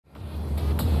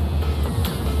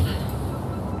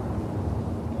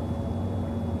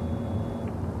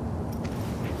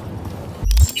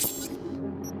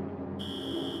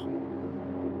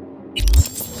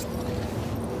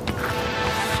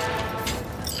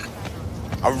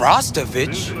A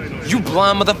Rostovich? You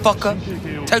blind motherfucker?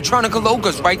 Tetronica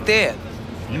logo's right there.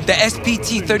 The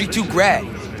SPT-32 Grad.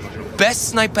 Best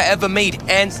sniper ever made,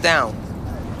 hands down.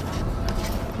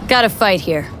 Got a fight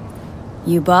here.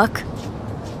 You buck?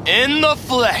 In the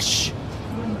flesh.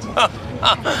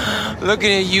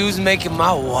 Looking at you's making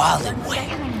my wallet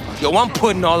wet. Yo, I'm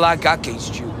putting all I got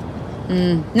against you.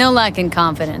 No lack in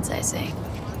confidence, I see.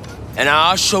 And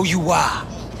I'll show you why.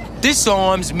 This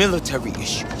arm's military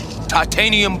issue.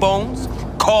 Titanium bones,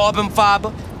 carbon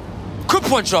fiber. Could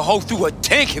punch a hole through a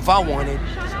tank if I wanted.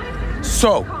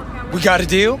 So, we got a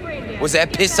deal? Was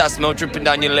that piss I smell dripping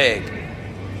down your leg?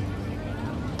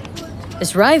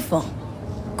 This rifle.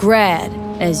 Grad,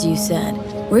 as you said.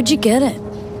 Where'd you get it?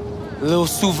 A little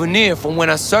souvenir from when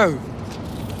I served.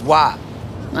 Why?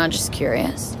 I'm just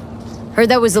curious. Heard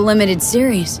that was a limited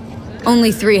series.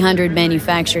 Only 300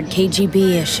 manufactured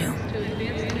KGB issue.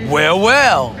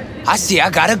 Well. I see I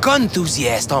got a gun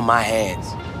enthusiast on my hands.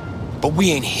 But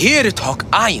we ain't here to talk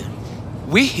iron.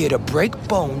 We're here to break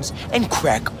bones and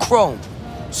crack chrome.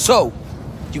 So,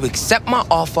 you accept my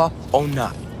offer or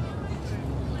not?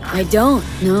 I don't,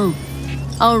 no.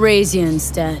 I'll raise you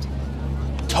instead.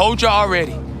 Told you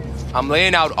already. I'm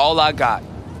laying out all I got.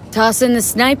 Toss in the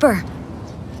sniper.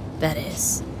 That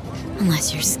is.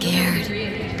 Unless you're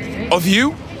scared. Of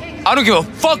you? I don't give a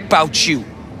fuck about you.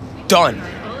 Done.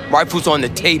 Rifle's on the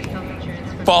table.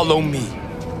 Follow me.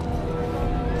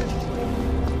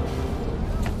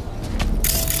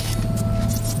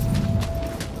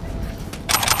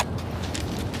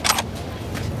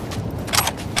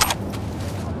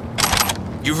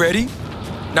 You ready?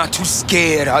 Not too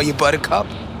scared, are you, Buttercup?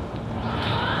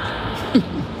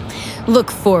 Look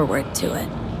forward to it.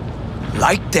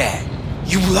 Like that.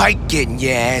 You like getting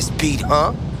your ass beat,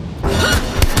 huh?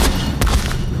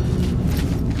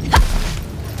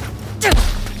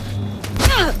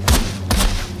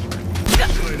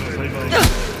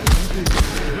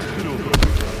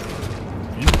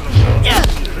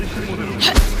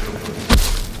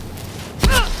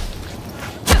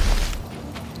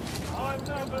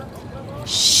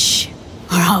 Shh,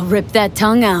 or I'll rip that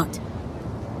tongue out.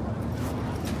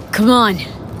 Come on.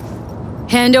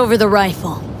 Hand over the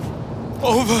rifle.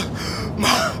 Over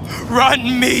my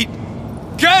rotten meat.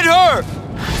 Get her!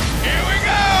 Here we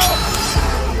go!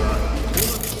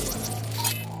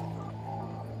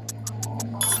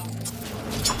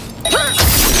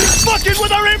 He's fucking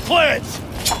with our implants!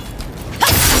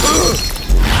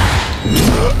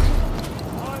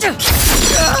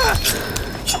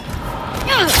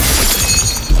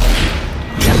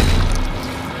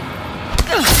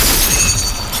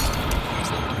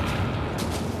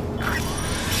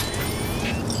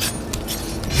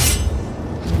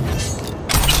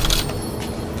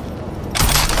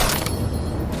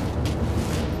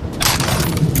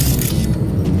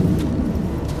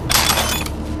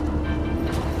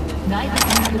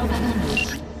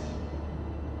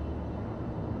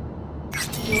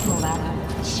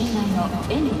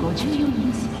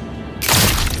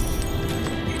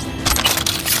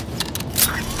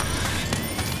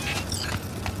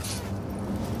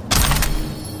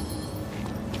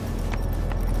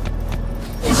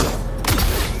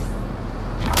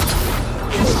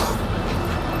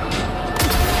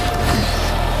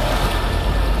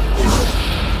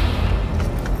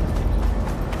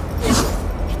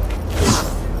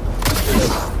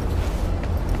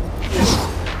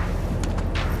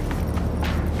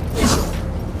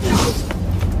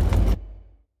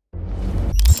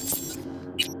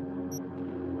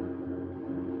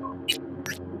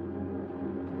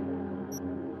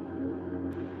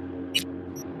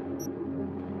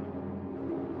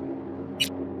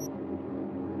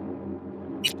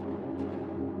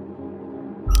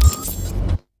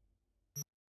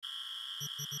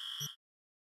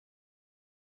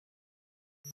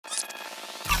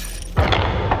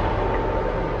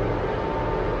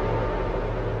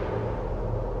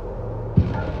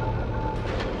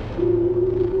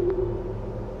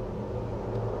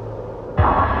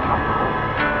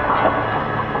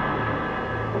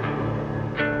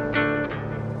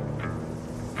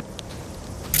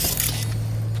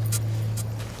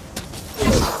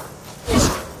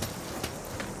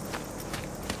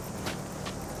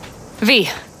 V,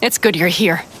 it's good you're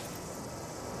here.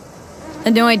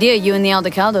 Had no idea you and the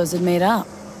Aldecaldos had made up.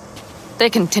 They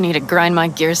continue to grind my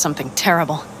gears something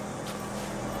terrible.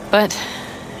 But,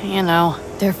 you know...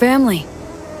 They're family.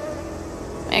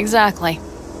 Exactly.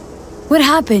 What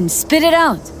happened? Spit it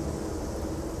out.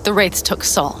 The Wraiths took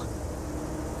Saul.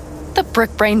 The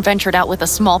Brick Brain ventured out with a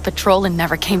small patrol and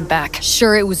never came back.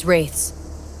 Sure it was Wraiths.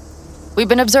 We've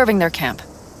been observing their camp.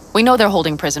 We know they're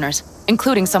holding prisoners,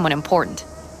 including someone important.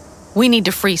 We need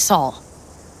to free Saul.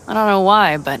 I don't know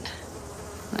why, but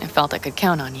I felt I could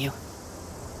count on you.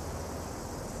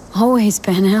 Always,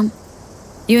 Panam.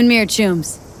 You and me are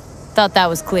chums. Thought that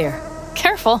was clear.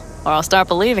 Careful, or I'll start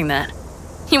believing that.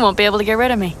 You won't be able to get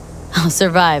rid of me. I'll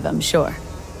survive, I'm sure.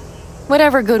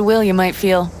 Whatever goodwill you might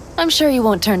feel, I'm sure you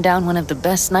won't turn down one of the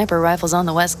best sniper rifles on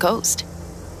the West Coast.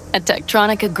 A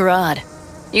Tektronica Grad.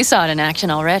 You saw it in action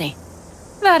already.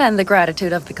 That and the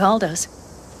gratitude of the Caldos.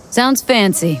 Sounds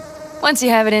fancy. Once you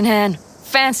have it in hand,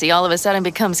 fancy all of a sudden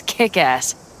becomes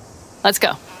kick-ass. Let's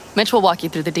go. Mitch will walk you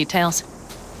through the details.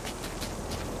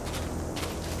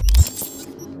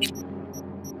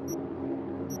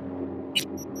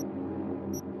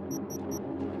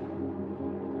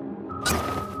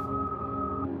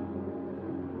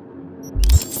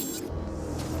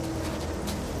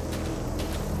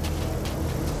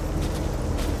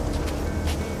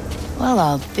 Well,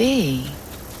 I'll be.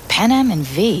 Panam and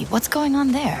V, what's going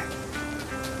on there?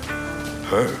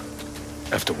 Her?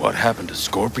 After what happened to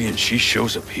Scorpion, she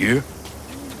shows up here?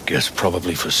 Guess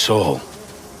probably for Saul.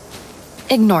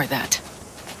 Ignore that.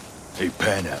 Hey,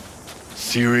 Panam.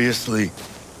 Seriously?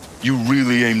 You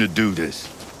really aim to do this?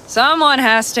 Someone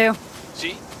has to.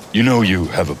 You know you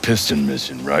have a piston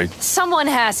missing, right? Someone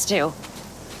has to.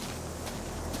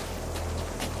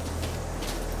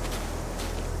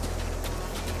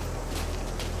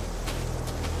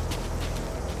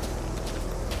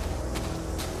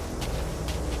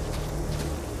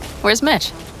 Where's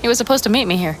Mitch? He was supposed to meet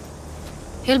me here.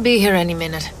 He'll be here any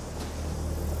minute.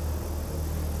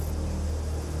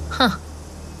 Huh.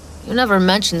 You never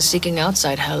mentioned seeking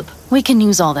outside help. We can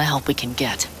use all the help we can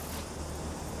get.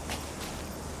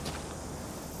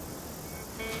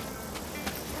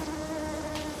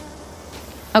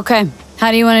 Okay,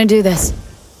 how do you want to do this?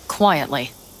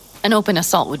 Quietly. An open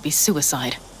assault would be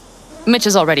suicide. Mitch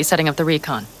is already setting up the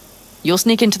recon. You'll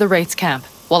sneak into the Wraith's camp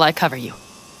while I cover you.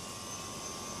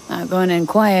 Not going in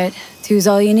quiet. Two's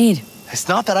all you need. It's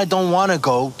not that I don't want to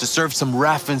go to serve some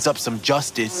Raffins up some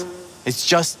justice. It's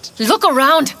just... Look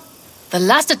around! The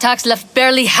last attacks left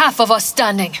barely half of us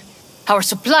standing. Our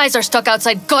supplies are stuck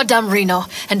outside goddamn Reno,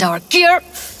 and our gear...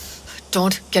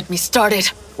 Don't get me started.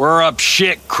 We're up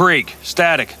shit creek,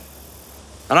 static.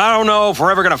 And I don't know if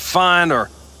we're ever gonna find or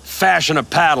fashion a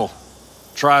paddle.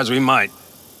 Try as we might.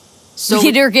 So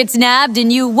Leader gets nabbed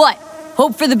and you what?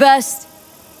 Hope for the best?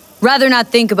 Rather not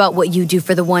think about what you do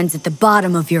for the ones at the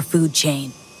bottom of your food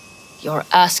chain. You're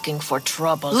asking for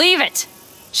trouble. Leave it!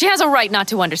 She has a right not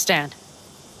to understand.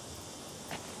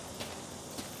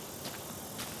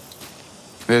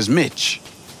 There's Mitch.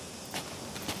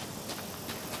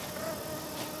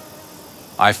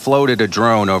 I floated a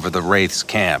drone over the Wraith's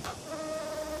camp.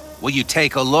 Will you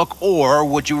take a look, or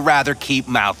would you rather keep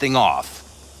mouthing off?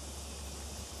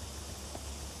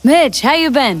 Mitch, how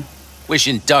you been?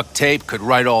 Wishing duct tape could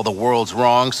right all the world's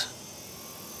wrongs?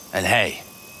 And hey,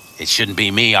 it shouldn't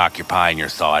be me occupying your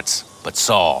thoughts, but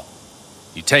Saul.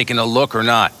 You taking a look or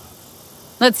not?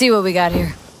 Let's see what we got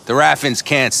here. The Raffins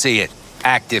can't see it.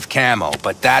 Active camo,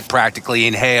 but that practically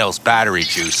inhales battery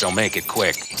juice, so make it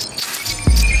quick.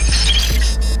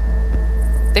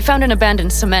 They found an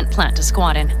abandoned cement plant to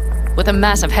squat in, with a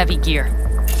massive heavy gear.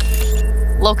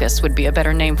 Locusts would be a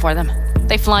better name for them.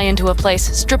 They fly into a place,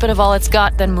 strip it of all it's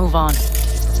got, then move on.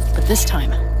 But this time...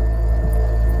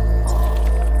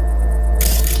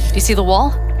 Do you see the wall?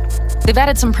 They've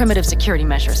added some primitive security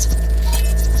measures.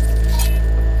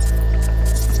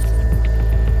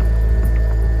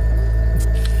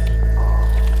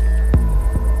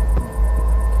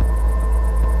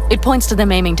 It points to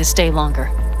them aiming to stay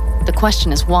longer. The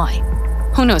question is why?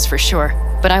 Who knows for sure,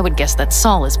 but I would guess that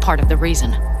Saul is part of the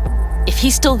reason. If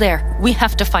he's still there, we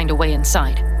have to find a way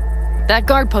inside. That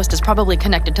guard post is probably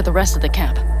connected to the rest of the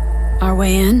camp. Our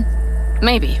way in?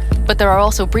 Maybe, but there are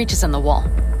also breaches in the wall,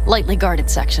 lightly guarded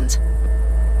sections.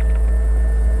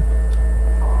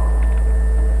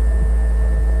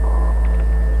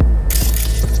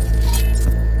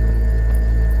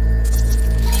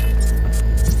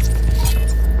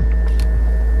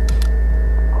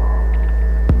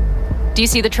 Do you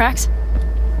see the tracks?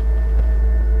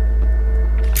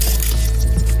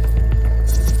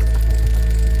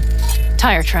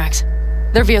 Tire tracks.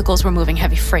 Their vehicles were moving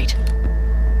heavy freight.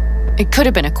 It could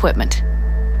have been equipment.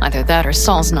 Either that or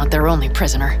Saul's not their only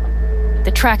prisoner.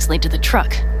 The tracks lead to the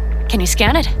truck. Can you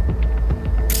scan it?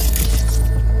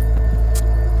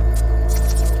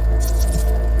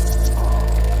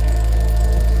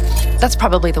 That's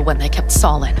probably the one they kept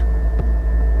Saul in.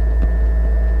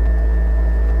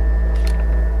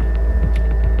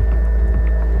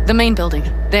 The main building,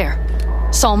 there.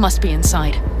 Saul must be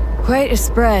inside. Quite a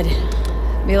spread.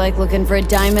 Be like looking for a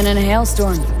diamond in a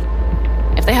hailstorm.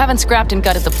 If they haven't scrapped and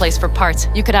gutted the place for parts,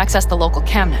 you could access the local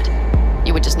camnet.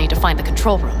 You would just need to find the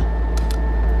control room.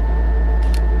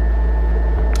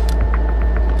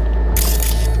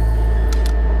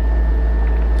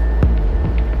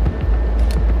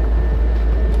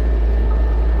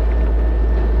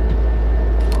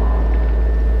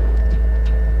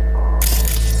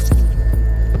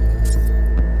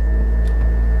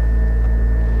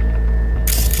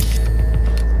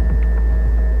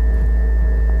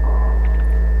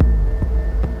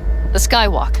 The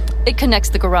skywalk. It connects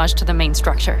the garage to the main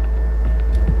structure.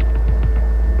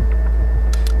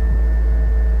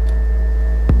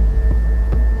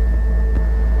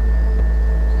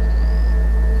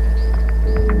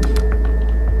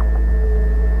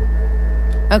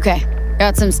 Okay,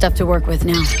 got some stuff to work with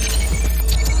now.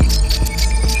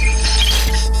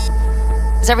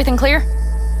 Is everything clear?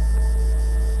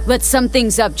 Let's sum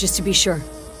things up just to be sure.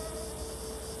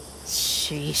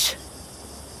 Sheesh.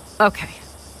 Okay.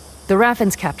 The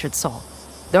Raffins captured Saul.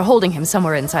 They're holding him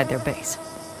somewhere inside their base.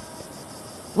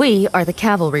 We are the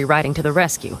cavalry riding to the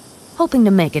rescue, hoping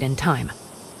to make it in time.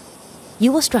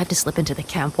 You will strive to slip into the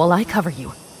camp while I cover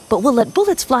you, but we'll let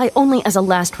bullets fly only as a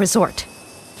last resort.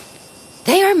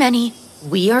 They are many,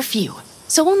 we are few,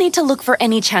 so we'll need to look for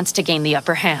any chance to gain the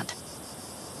upper hand.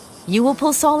 You will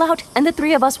pull Saul out, and the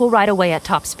three of us will ride away at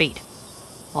top speed.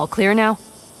 All clear now?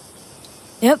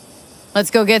 Yep.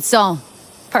 Let's go get Saul.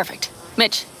 Perfect.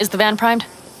 Mitch, is the van primed?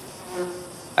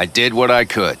 I did what I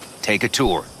could. Take a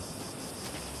tour.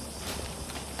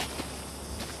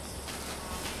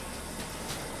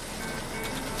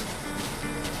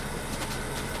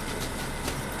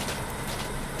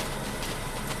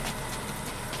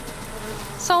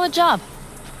 Solid job.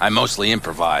 I mostly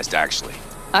improvised, actually.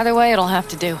 Either way, it'll have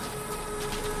to do.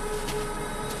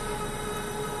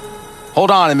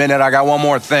 Hold on a minute, I got one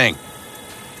more thing.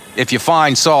 If you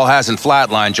find Saul hasn't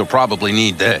flatlined, you'll probably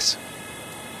need this.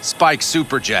 Spike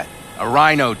Superjet, a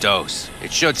Rhino dose.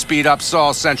 It should speed up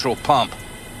Saul's central pump.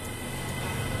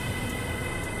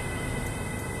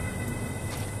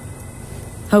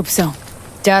 Hope so.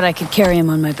 Doubt I could carry him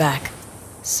on my back.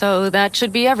 So that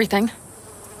should be everything.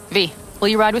 V, will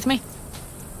you ride with me?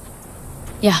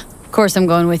 Yeah, of course I'm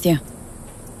going with you.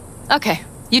 Okay,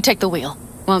 you take the wheel.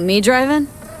 Want me driving?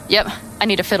 Yep, I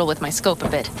need to fiddle with my scope a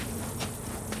bit.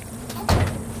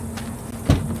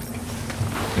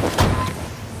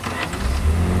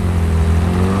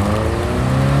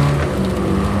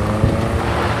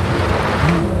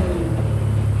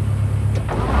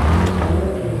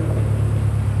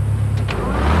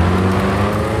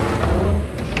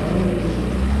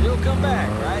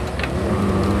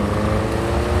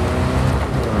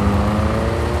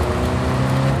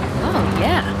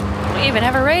 Even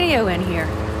have a radio in here.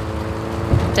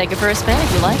 Take it for a spin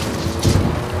if you like.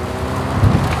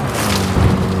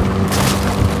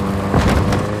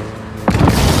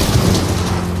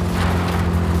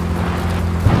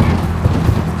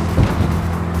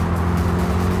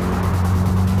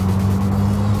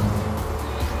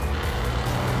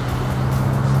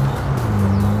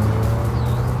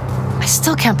 I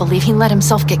still can't believe he let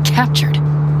himself get captured.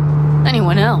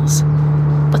 Anyone else?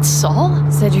 But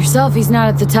Saul? Said yourself he's not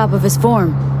at the top of his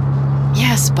form.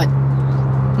 Yes, but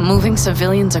moving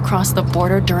civilians across the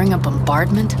border during a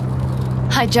bombardment?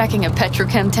 Hijacking a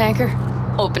petrochem tanker?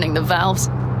 Opening the valves?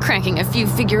 Cranking a few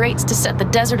figure eights to set the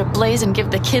desert ablaze and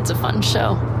give the kids a fun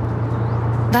show?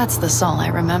 That's the Saul I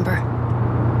remember.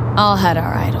 All had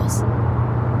our idols.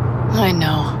 I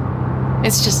know.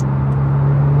 It's just...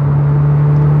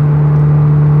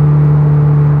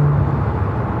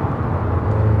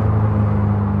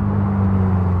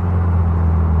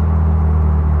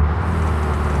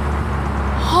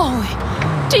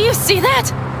 Do you see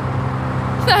that?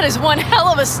 That is one hell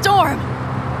of a storm!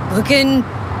 Looking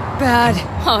bad.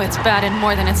 Oh, it's bad in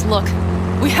more than its look.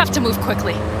 We have to move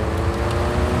quickly.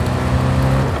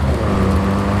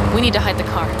 We need to hide the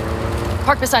car.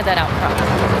 Park beside that outcrop.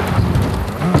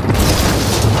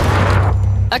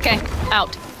 Okay,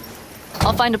 out.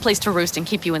 I'll find a place to roost and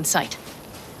keep you in sight.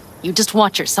 You just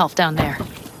watch yourself down there.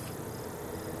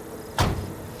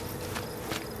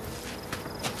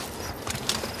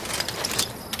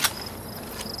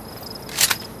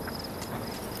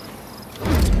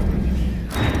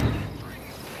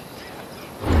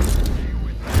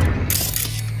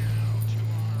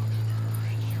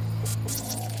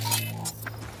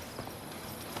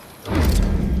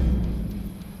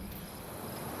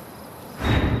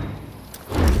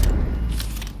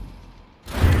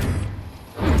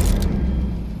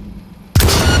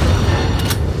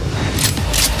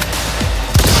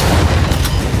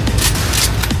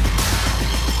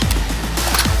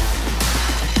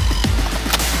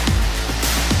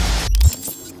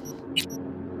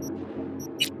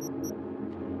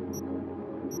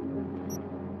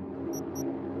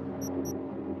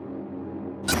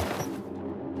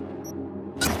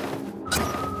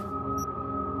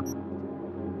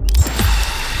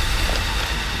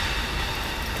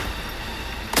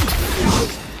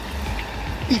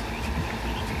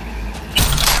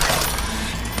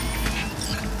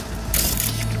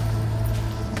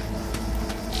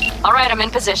 All right, I'm in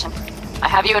position. I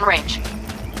have you in range.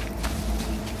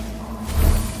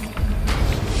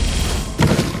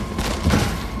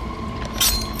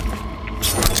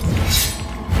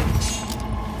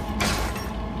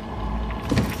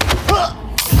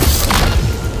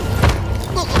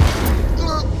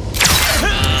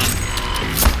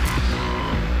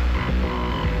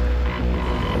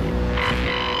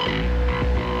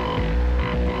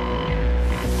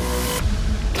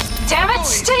 Damn it,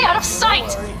 stay out of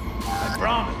sight! I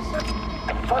promise.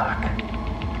 Fuck.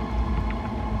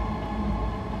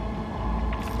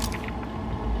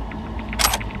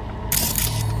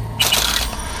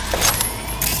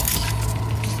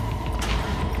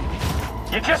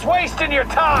 You're just wasting your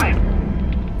time!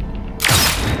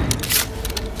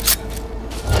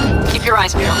 Keep your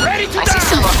eyes peeled. Ready to I see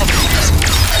several heavy hitters.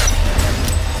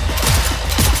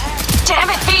 Damn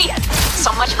it, V!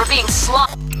 So much for being slow.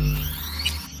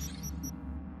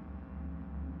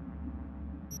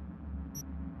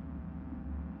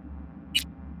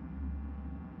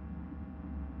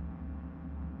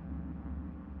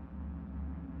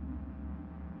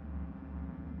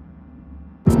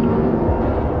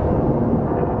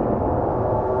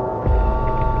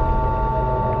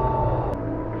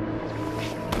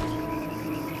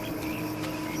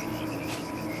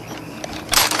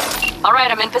 All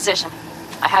right, I'm in position.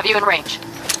 I have you in range.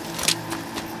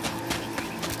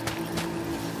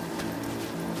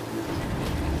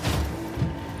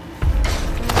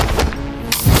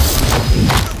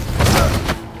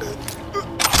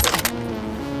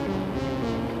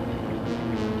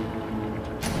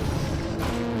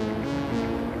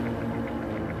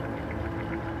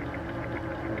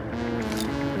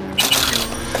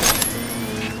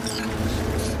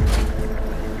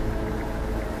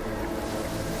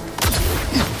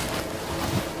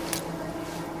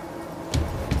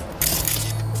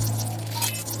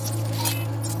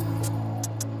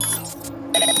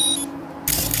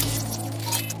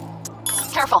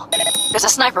 Careful. There's a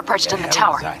sniper perched in the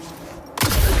tower.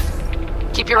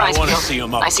 Keep your eyes wanna peeled. see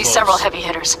 'em up I see close. several heavy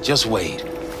hitters. Just wait.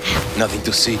 Nothing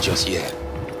to see just yet.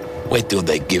 Wait till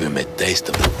they give him a taste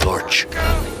of the torch.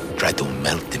 Try to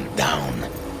melt him down.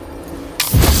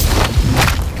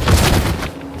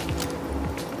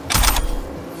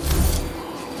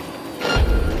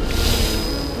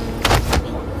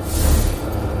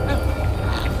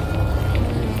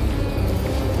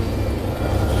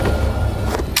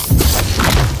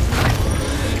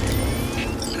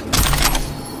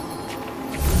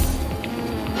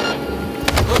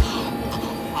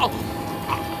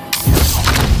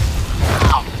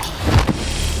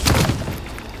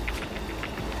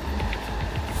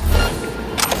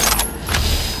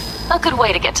 A good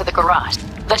way to get to the garage.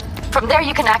 From there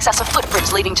you can access a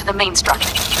footbridge leading to the main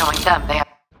structure. Knowing them, they have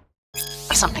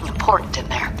something important in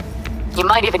there. You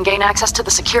might even gain access to the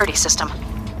security system.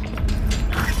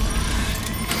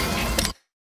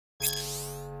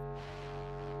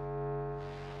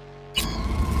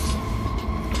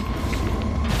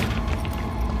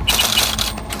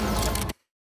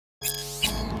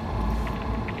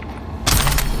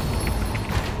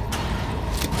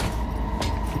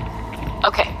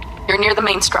 Okay, you're near the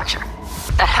main structure.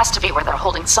 That has to be where they're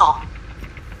holding Saul.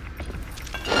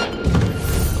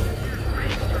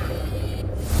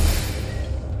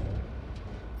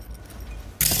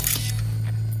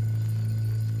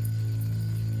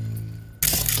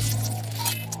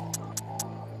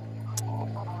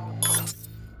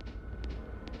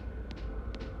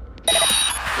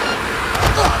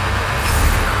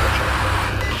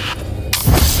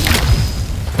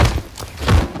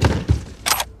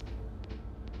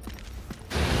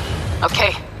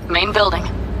 Okay, main building.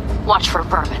 Watch for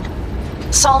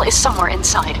vermin. Saul is somewhere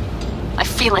inside. I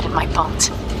feel it in my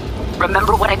bones.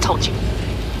 Remember what I told you.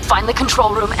 Find the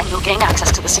control room and you'll gain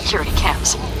access to the security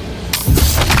cams.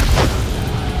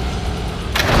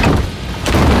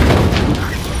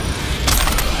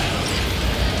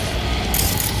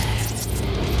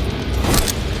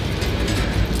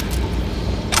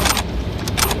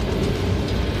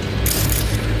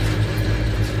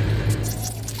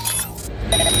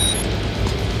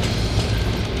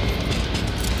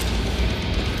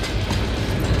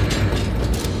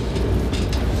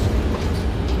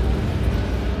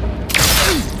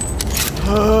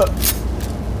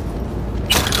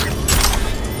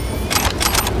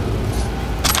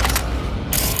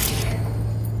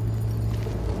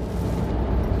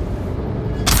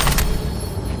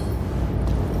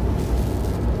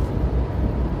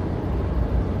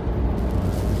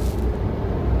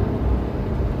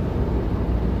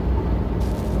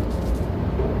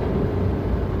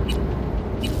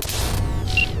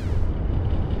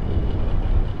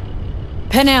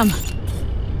 Panam.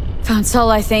 Found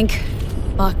Saul, I think.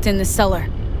 Locked in the cellar.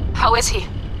 How is he?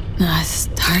 It's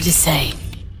hard to say.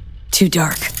 Too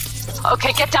dark.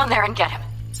 Okay, get down there and get him.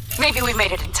 Maybe we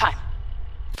made it in time.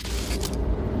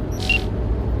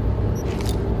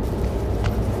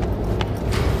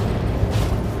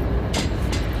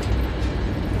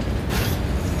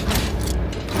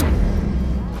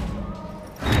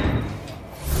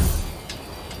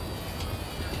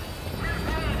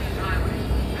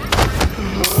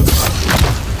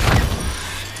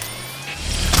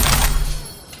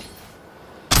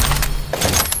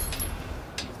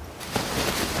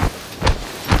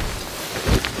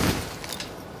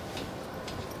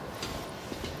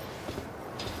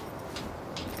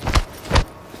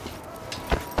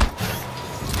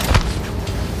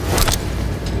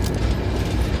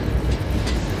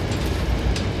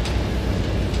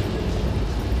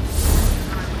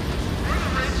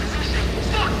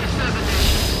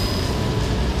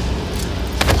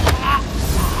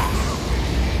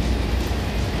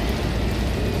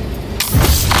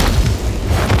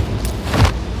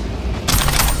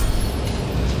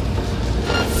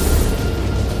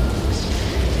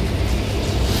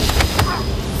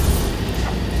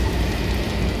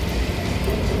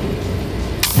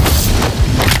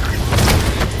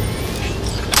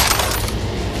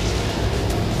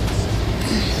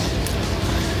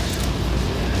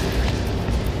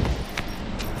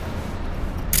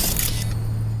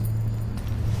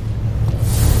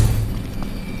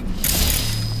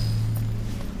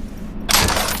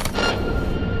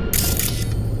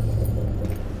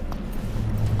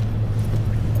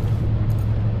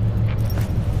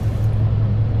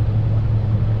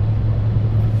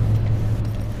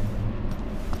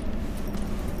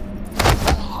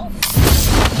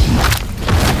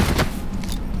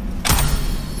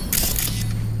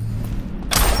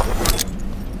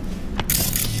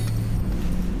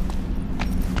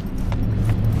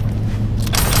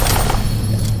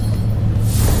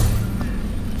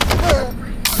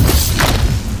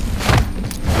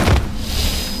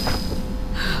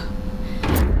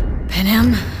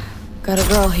 Got a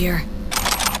girl here.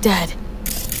 Dead.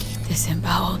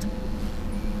 Disemboweled.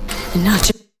 And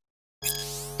not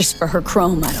just for her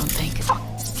chrome, I don't think.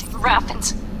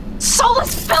 Raffins.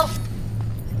 Soulless filth!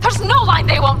 There's no line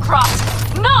they won't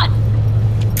cross! None!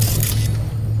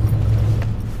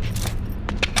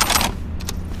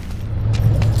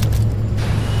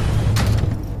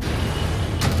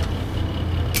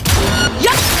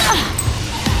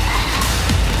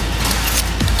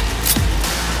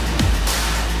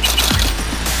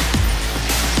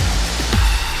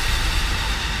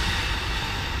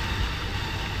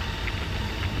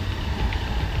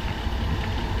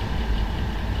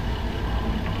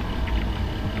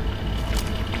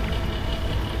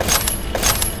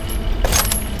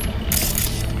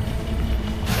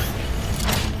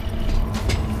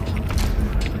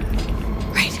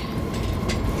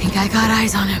 I got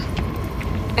eyes on him.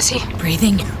 Is he?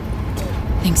 Breathing?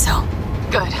 Think so.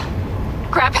 Good.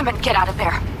 Grab him and get out of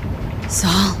there.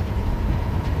 Saul?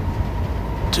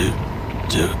 Do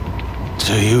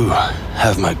you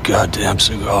have my goddamn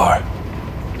cigar?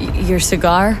 Your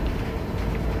cigar?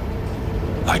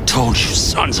 I told you,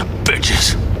 sons of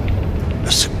bitches.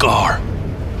 A cigar,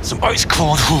 some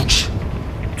ice-cold hooch,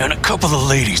 and a couple of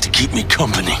ladies to keep me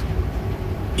company.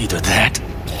 Either that,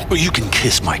 or you can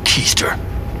kiss my keister.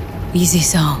 Easy,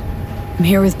 Saul. I'm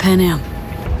here with Panam.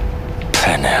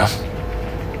 Panam?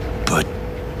 But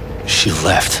she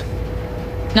left.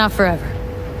 Not forever.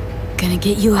 Gonna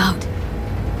get you out.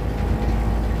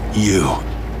 You.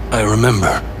 I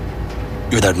remember.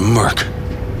 You're that merc.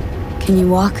 Can you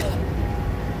walk?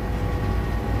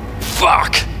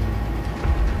 Fuck!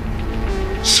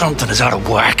 Something is out of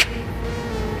whack.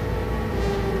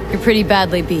 You're pretty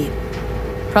badly beat.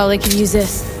 Probably could use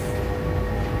this.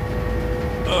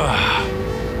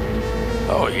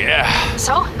 Oh, yeah.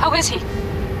 So, how is he?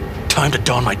 Time to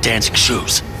don my dancing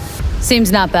shoes.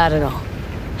 Seems not bad at all.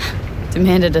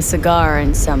 Demanded a cigar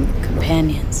and some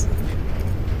companions.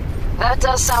 That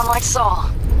does sound like Saul.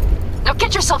 Now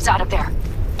get yourselves out of there.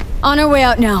 On our way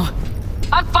out now.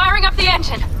 I'm firing up the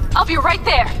engine. I'll be right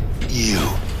there. You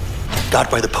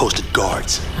got by the posted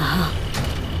guards.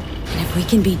 And if we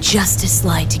can be just as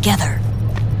sly together,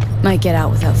 might get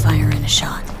out without firing a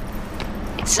shot.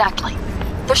 Exactly.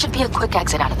 There should be a quick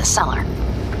exit out of the cellar.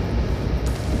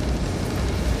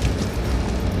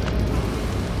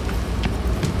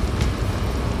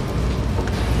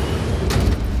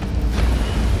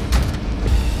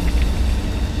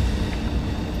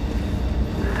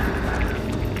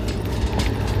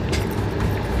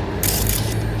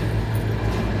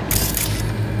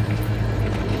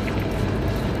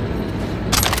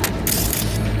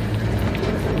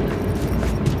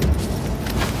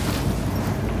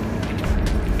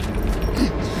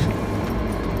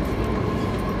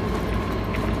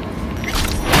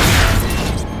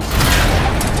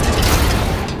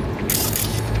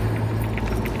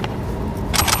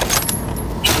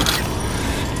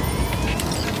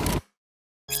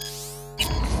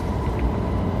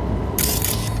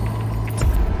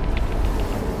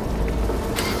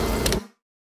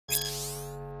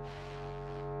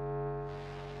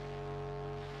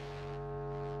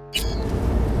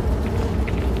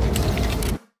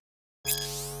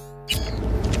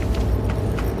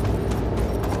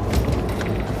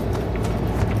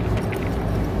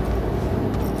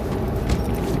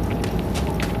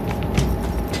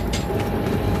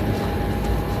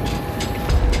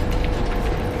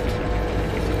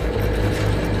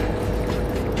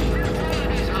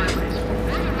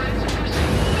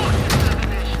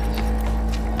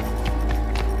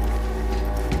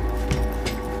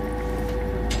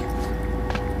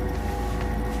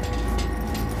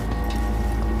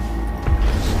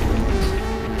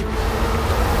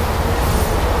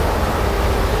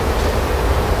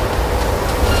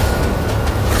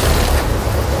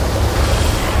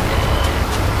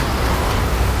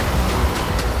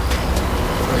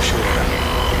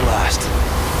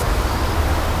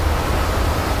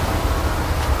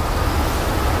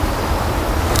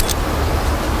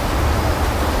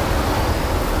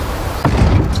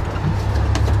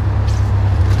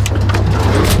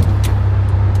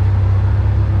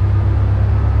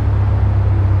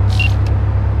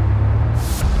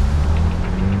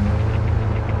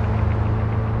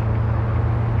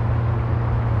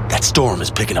 That storm is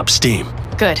picking up steam.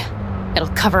 Good. It'll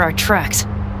cover our tracks.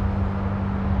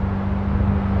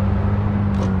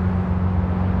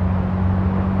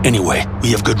 Anyway,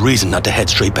 we have good reason not to head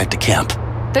straight back to camp.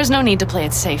 There's no need to play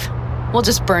it safe. We'll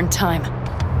just burn time.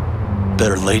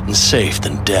 Better late and safe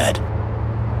than dead.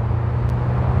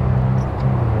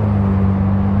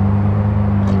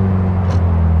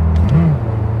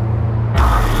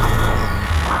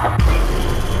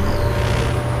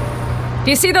 Do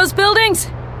you see those buildings?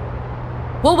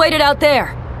 We'll wait it out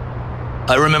there.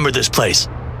 I remember this place.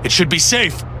 It should be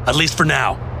safe, at least for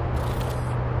now.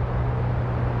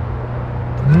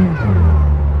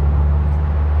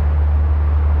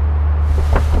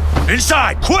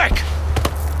 Inside, quick!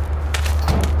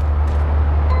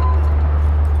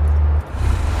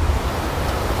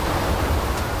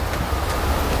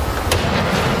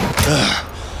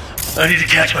 I need to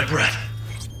catch my breath.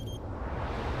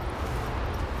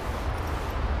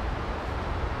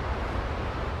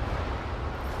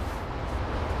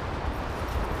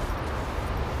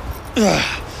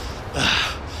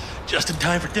 Just in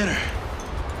time for dinner.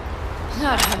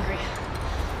 Not hungry.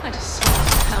 I just swallowed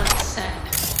a pound of sand.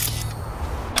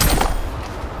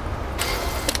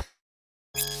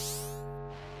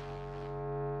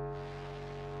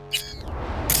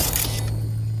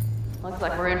 Looks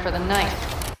like we're in for the night.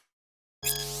 A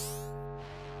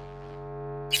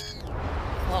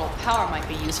little power might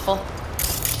be useful.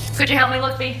 Could you help me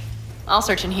look, V? I'll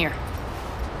search in here.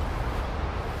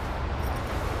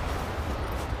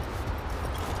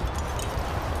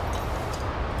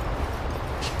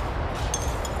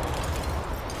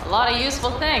 A lot of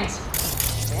useful things.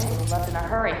 Sandy was left in a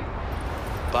hurry.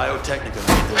 Biotechnica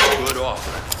made them a good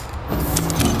offer.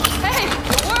 Hey,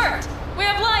 it worked! We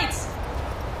have lights!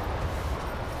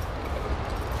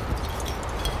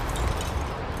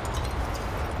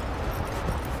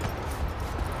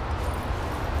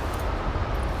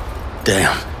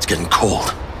 Damn, it's getting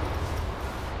cold.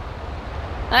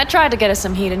 I tried to get us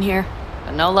some heat in here,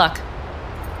 but no luck.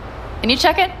 Can you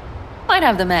check it? Might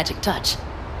have the magic touch.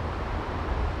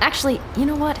 Actually, you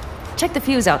know what? Check the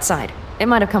fuse outside. It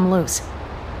might have come loose.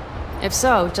 If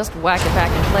so, just whack it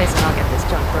back in place and I'll get this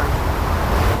junk burned.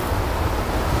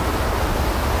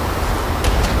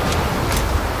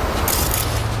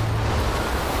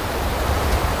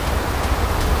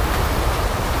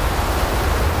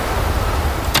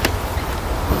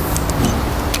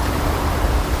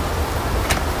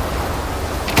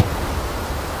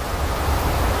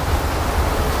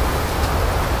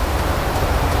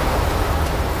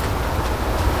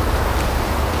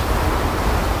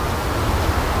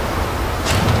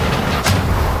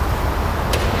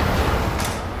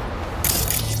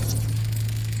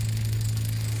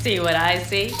 See what I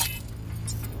see?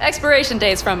 Expiration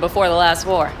date's from before the last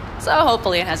war, so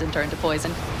hopefully it hasn't turned to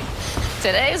poison.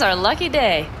 Today's our lucky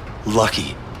day.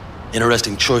 Lucky.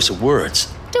 Interesting choice of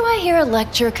words. Do I hear a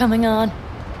lecture coming on?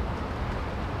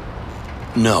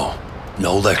 No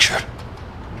lecture.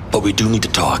 But we do need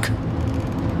to talk.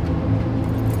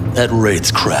 That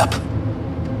raid's crap.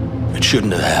 It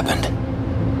shouldn't have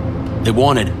happened. They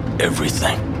wanted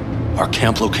everything. Our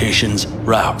camp locations,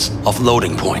 routes,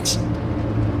 offloading points.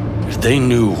 If they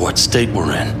knew what state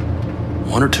we're in,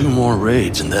 one or two more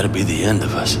raids and that'd be the end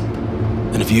of us.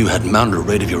 And if you had mounted a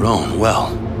raid of your own,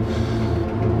 well,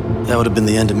 that would have been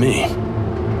the end of me.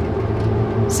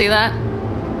 See that?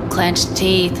 Clenched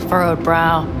teeth, furrowed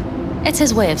brow. It's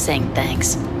his way of saying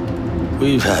thanks.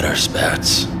 We've had our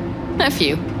spats. A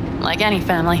few, like any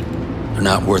family. They're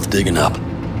not worth digging up.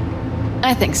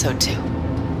 I think so too.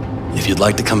 If you'd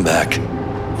like to come back,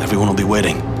 everyone will be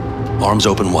waiting, arms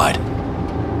open wide.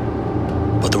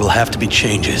 But there will have to be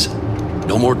changes.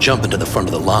 No more jumping to the front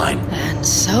of the line. And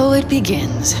so it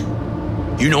begins.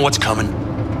 You know what's coming?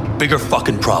 Bigger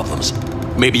fucking problems.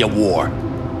 Maybe a war.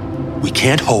 We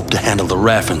can't hope to handle the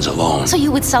Raffins alone. So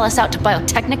you would sell us out to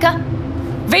Biotechnica?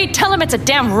 Vade, tell him it's a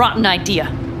damn rotten idea.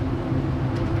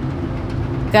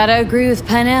 Gotta agree with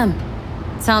Pan Am.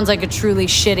 Sounds like a truly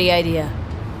shitty idea.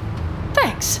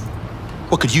 Thanks.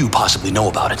 What could you possibly know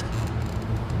about it?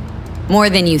 More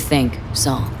than you think,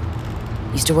 Saul.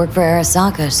 Used to work for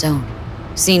Arasaka, so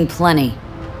seen plenty.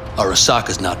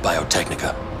 Arasaka's not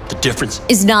Biotechnica. The difference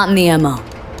is not in the MO.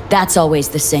 That's always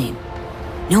the same.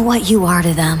 Know what you are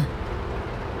to them?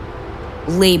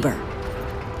 Labor.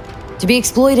 To be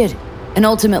exploited and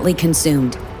ultimately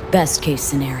consumed. Best case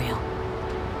scenario.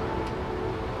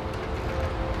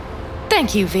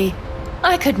 Thank you, V.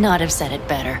 I could not have said it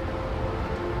better.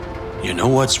 You know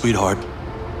what, sweetheart?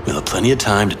 We'll have plenty of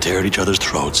time to tear at each other's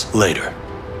throats later.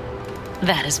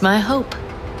 That is my hope.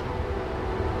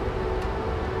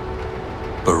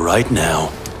 But right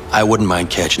now, I wouldn't mind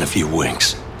catching a few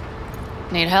winks.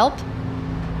 Need help?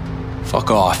 Fuck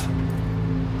off.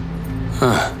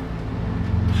 Huh.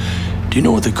 Do you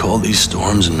know what they call these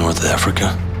storms in North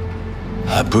Africa?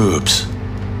 Haboobs.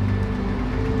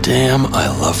 Damn, I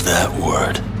love that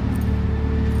word.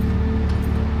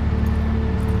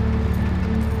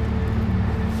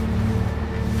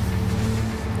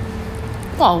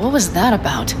 Whoa, what was that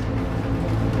about?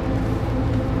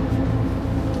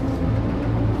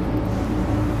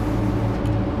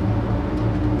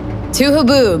 Two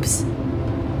haboobs.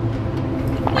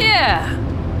 Yeah.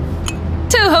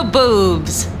 Two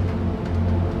haboobs.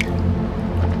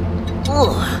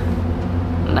 Ugh.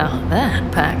 Now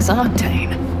that packs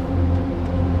octane.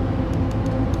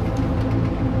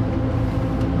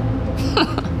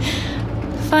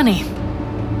 Funny.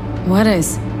 What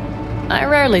is? I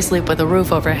rarely sleep with a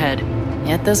roof overhead,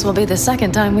 yet this will be the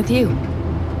second time with you.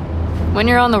 When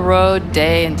you're on the road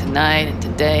day into night into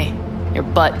day, your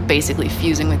butt basically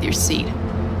fusing with your seat.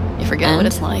 You forget what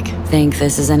it's like. Think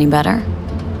this is any better?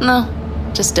 No,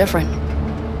 just different.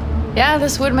 Yeah,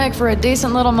 this would make for a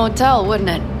decent little motel, wouldn't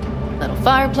it? Little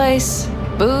fireplace,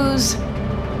 booze.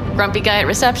 Grumpy guy at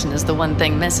reception is the one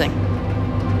thing missing.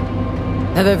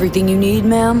 Have everything you need,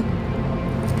 ma'am?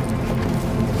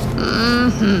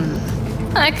 Mm-hmm.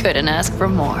 I couldn't ask for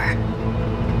more.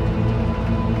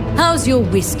 How's your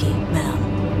whiskey, ma'am?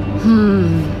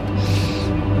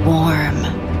 Warm.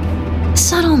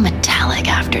 Subtle metallic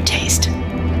aftertaste.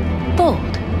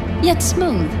 Bold, yet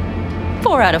smooth.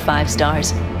 4 out of 5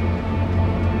 stars.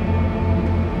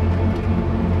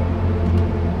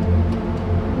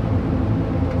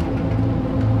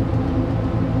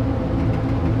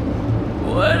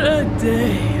 What a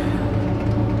day.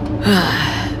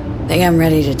 Think I'm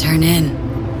ready to turn in.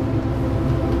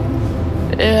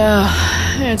 Yeah,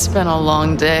 it's been a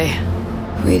long day.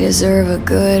 We deserve a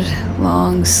good,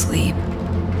 long sleep.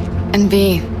 And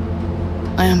V,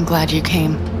 I am glad you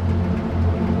came.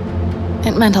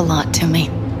 It meant a lot to me.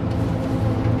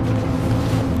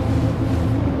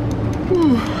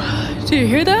 Do you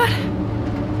hear that?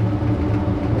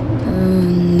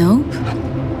 Nope.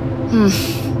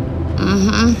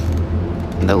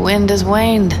 The wind has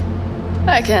waned.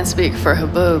 I can't speak for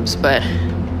Haboobs, but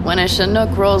when a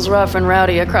Chinook rolls rough and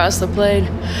rowdy across the plain,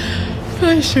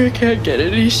 I sure can't get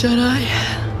any shut-eye.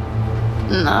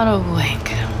 Not a wink.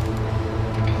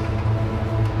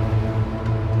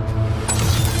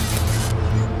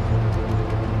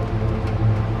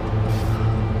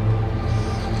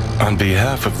 On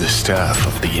behalf of the staff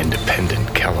of the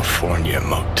Independent California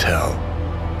Motel,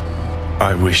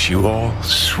 I wish you all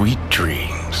sweet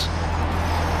dreams.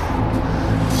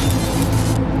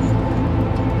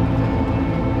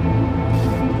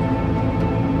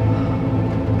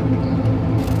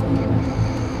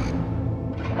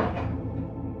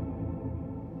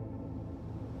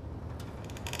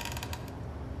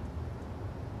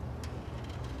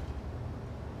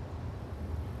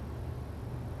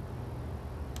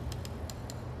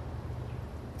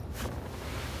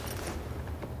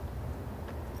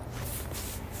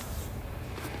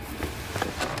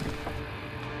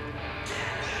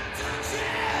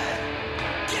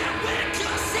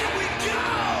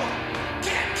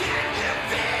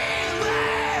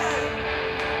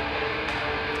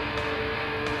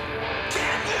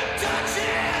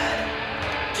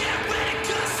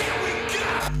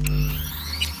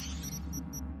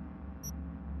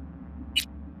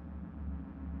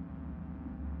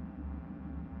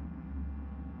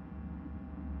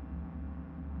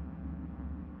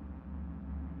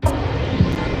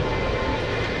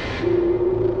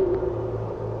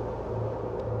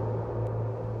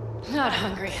 Not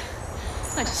hungry.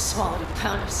 I just swallowed a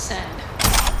pound of sand.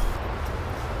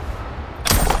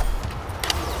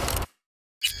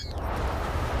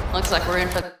 Looks like we're in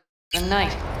for the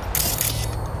night.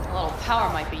 A little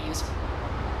power might be useful.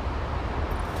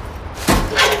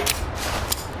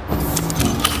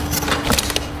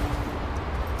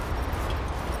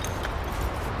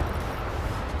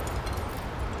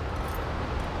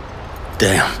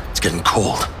 Damn, it's getting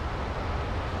cold.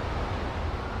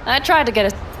 I tried to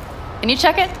get a... Can you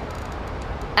check it?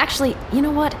 Actually, you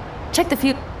know what? Check the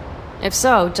fuse. If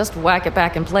so, just whack it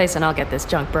back in place and I'll get this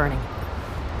junk burning.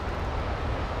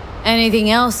 Anything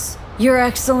else, Your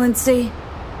Excellency?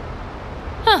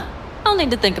 Huh. I'll need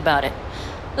to think about it.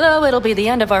 Though it'll be the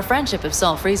end of our friendship if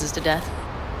Saul freezes to death.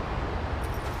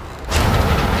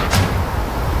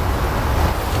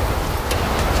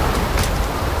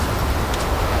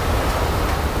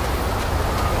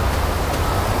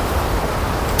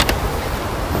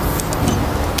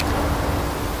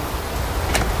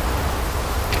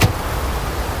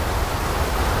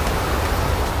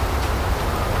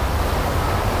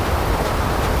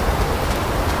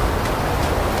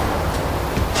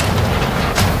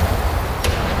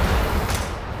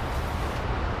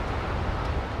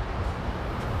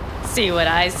 See what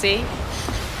I see?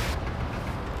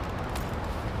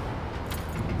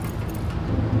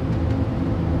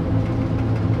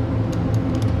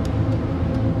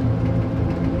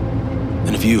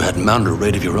 And if you hadn't mounted a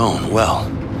raid of your own, well,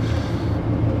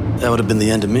 that would have been the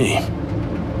end of me.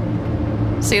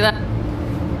 See that?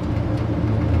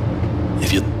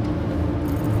 If you...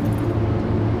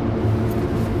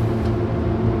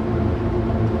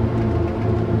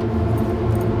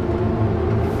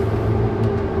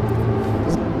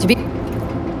 To be...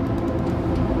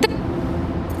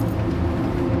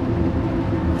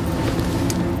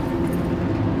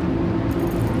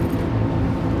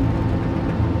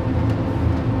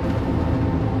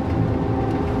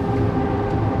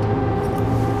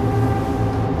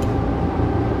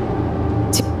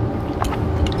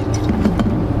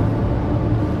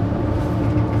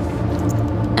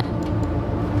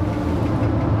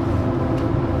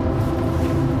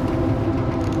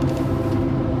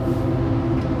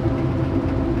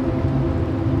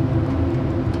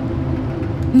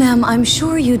 Ma'am, I'm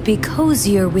sure you'd be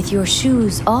cozier with your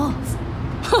shoes off.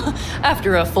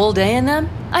 After a full day in them,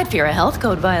 I'd fear a health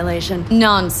code violation.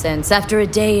 Nonsense. After a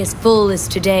day as full as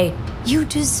today, you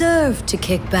deserve to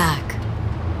kick back.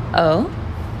 Oh?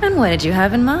 And what did you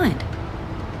have in mind?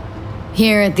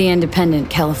 Here at the Independent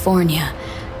California,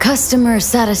 customer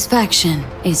satisfaction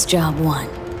is job one.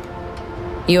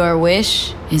 Your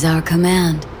wish is our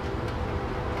command.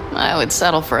 I would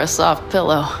settle for a soft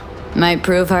pillow. Might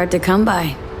prove hard to come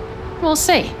by. We'll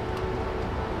see.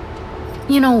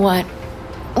 You know what?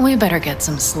 We better get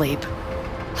some sleep.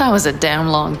 That was a damn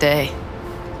long day.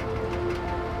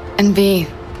 And V,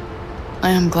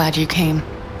 I am glad you came.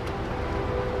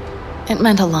 It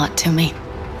meant a lot to me.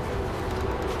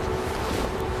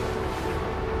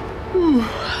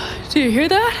 Do you hear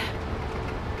that?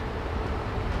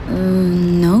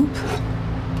 Nope.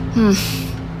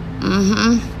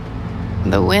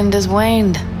 The wind has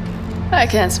waned. I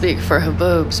can't speak for her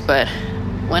boobs, but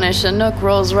when a Chinook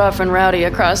rolls rough and rowdy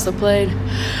across the plain,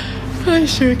 I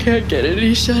sure can't get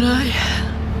any shut-eye.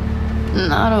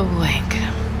 Not a wink.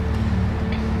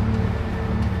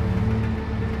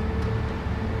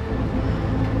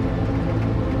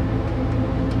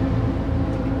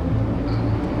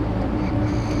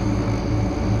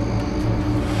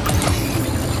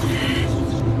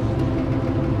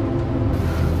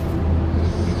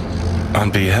 On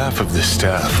behalf of the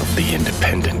staff of the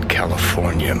Independent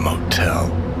California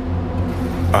Motel,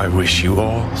 I wish you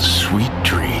all sweet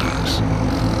dreams.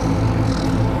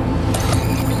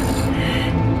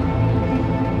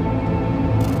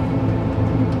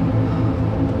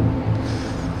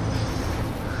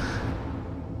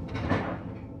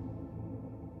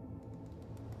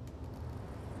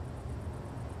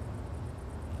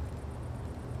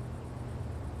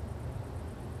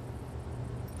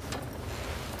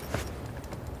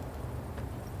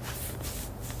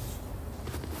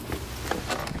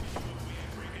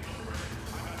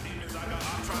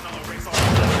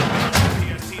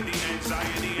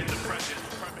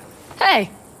 Hey,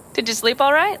 did you sleep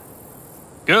all right?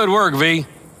 Good work, V.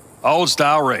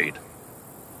 Old-style raid.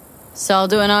 Saul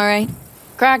doing all right?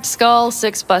 Cracked skull,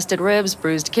 6 busted ribs,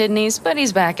 bruised kidneys, but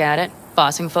he's back at it,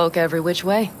 bossing folk every which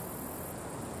way.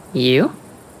 You?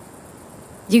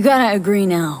 You gotta agree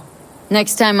now.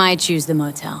 Next time I choose the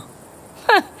motel.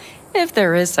 If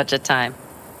there is such a time.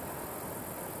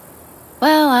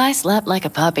 Well, I slept like a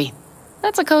puppy.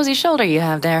 That's a cozy shoulder you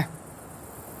have there.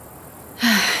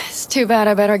 It's too bad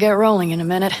I better get rolling in a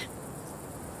minute.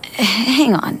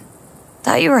 Hang on.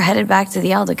 Thought you were headed back to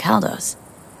the Aldecaldos.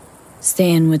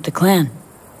 Staying with the clan.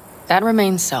 That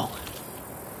remains so.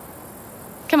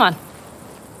 Come on.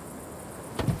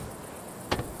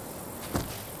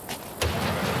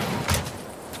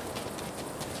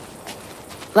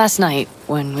 Last night,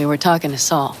 when we were talking to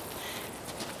Saul,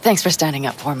 thanks for standing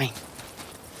up for me.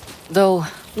 Though,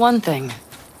 one thing.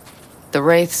 The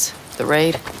Wraiths, the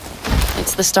raid,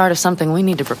 it's the start of something we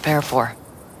need to prepare for.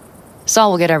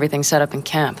 Saul will get everything set up in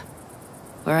camp.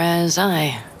 Whereas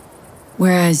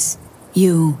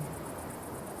you...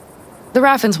 The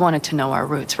Raffins wanted to know our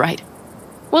roots, right?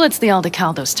 Well, it's the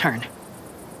Aldecaldos' turn.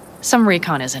 Some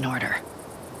recon is in order.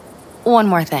 One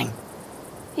more thing.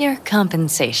 Your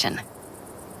compensation.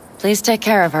 Please take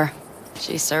care of her.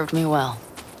 She served me well.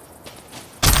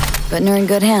 Putting her in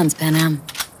good hands, Panam.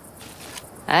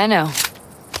 I know.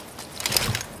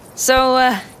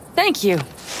 So, thank you.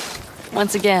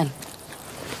 Once again.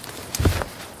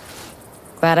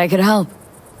 Glad I could help.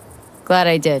 Glad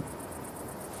I did.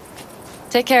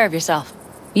 Take care of yourself.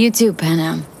 You too,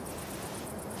 Panam.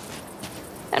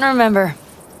 And remember,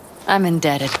 I'm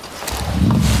indebted.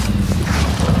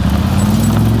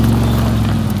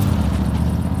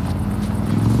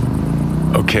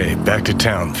 Okay, back to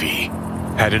town, V.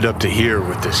 Headed up to here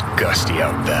with this gusty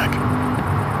outback.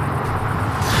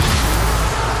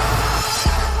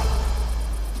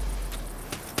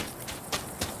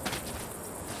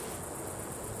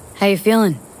 How you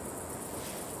feeling?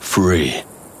 Free.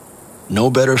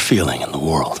 No better feeling in the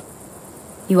world.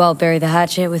 You all bury the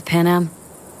hatchet with Panam?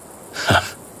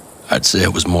 I'd say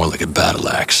it was more like a battle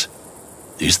axe.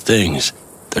 These things,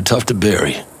 they're tough to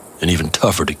bury, and even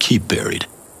tougher to keep buried.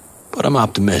 But I'm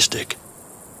optimistic.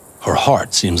 Her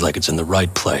heart seems like it's in the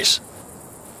right place.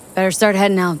 Better start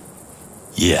heading out.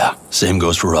 Yeah, same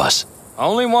goes for us.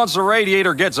 Only once the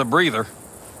radiator gets a breather.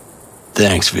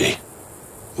 Thanks, V.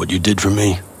 What you did for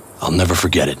me, I'll never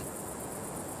forget it.